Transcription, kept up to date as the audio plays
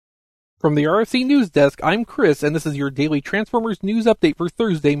From the RFC News Desk, I'm Chris, and this is your daily Transformers news update for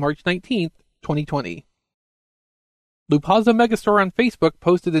Thursday, March 19th, 2020. Lupaza Megastore on Facebook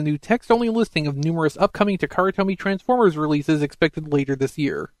posted a new text-only listing of numerous upcoming Takara Tomy Transformers releases expected later this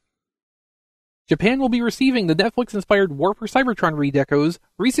year. Japan will be receiving the Netflix-inspired War for Cybertron redecos,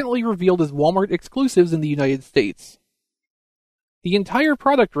 recently revealed as Walmart exclusives in the United States. The entire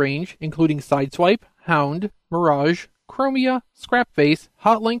product range, including Sideswipe, Hound, Mirage, Chromia, Scrapface,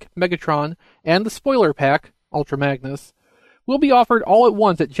 Hotlink, Megatron, and the Spoiler Pack, Ultra Magnus, will be offered all at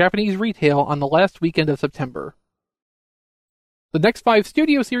once at Japanese retail on the last weekend of September. The next 5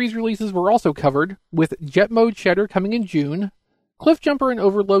 Studio Series releases were also covered, with Jet Mode Shatter coming in June, Cliffjumper and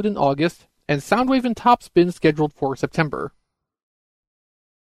Overload in August, and Soundwave and Topspin scheduled for September.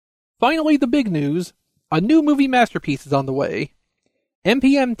 Finally, the big news: a new movie masterpiece is on the way.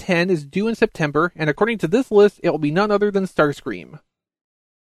 MPM 10 is due in September, and according to this list, it will be none other than Starscream.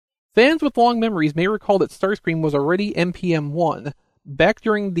 Fans with long memories may recall that Starscream was already MPM 1, back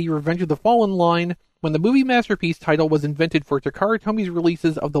during the Revenge of the Fallen line, when the movie masterpiece title was invented for Takara Tomy's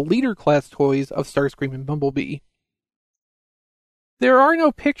releases of the leader-class toys of Starscream and Bumblebee. There are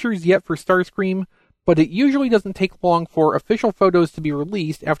no pictures yet for Starscream, but it usually doesn't take long for official photos to be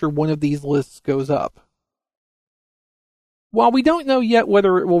released after one of these lists goes up. While we don't know yet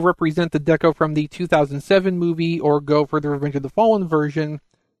whether it will represent the deco from the 2007 movie or go for the Revenge of the Fallen version,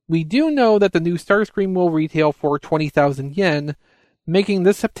 we do know that the new Starscream will retail for 20,000 yen, making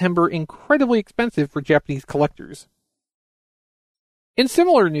this September incredibly expensive for Japanese collectors. In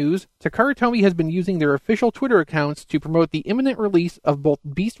similar news, Takara Tomy has been using their official Twitter accounts to promote the imminent release of both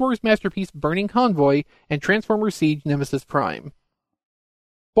Beast Wars masterpiece Burning Convoy and Transformers Siege Nemesis Prime.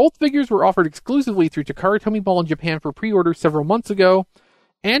 Both figures were offered exclusively through Takara Tomy Ball in Japan for pre-order several months ago,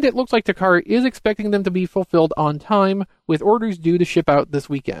 and it looks like Takara is expecting them to be fulfilled on time, with orders due to ship out this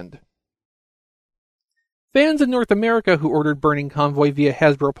weekend. Fans in North America who ordered Burning Convoy via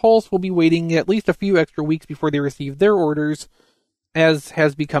Hasbro Pulse will be waiting at least a few extra weeks before they receive their orders, as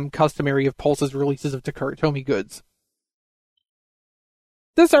has become customary of Pulse's releases of Takara Tomy goods.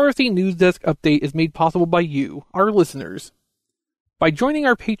 This RFC News Desk update is made possible by you, our listeners. By joining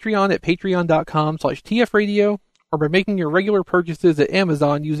our Patreon at patreon.com/tfradio, or by making your regular purchases at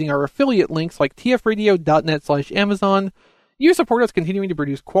Amazon using our affiliate links like tfradio.net/Amazon, you support us continuing to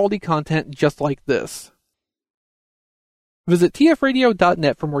produce quality content just like this. Visit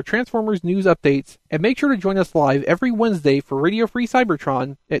tfradio.net for more Transformers news updates, and make sure to join us live every Wednesday for Radio Free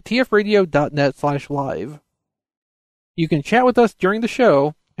Cybertron at tfradio.net/live. You can chat with us during the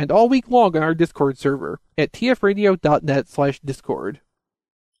show and all week long on our Discord server at tfradio.net/discord.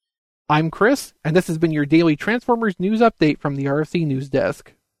 I'm Chris, and this has been your daily Transformers news update from the RFC News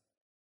Desk.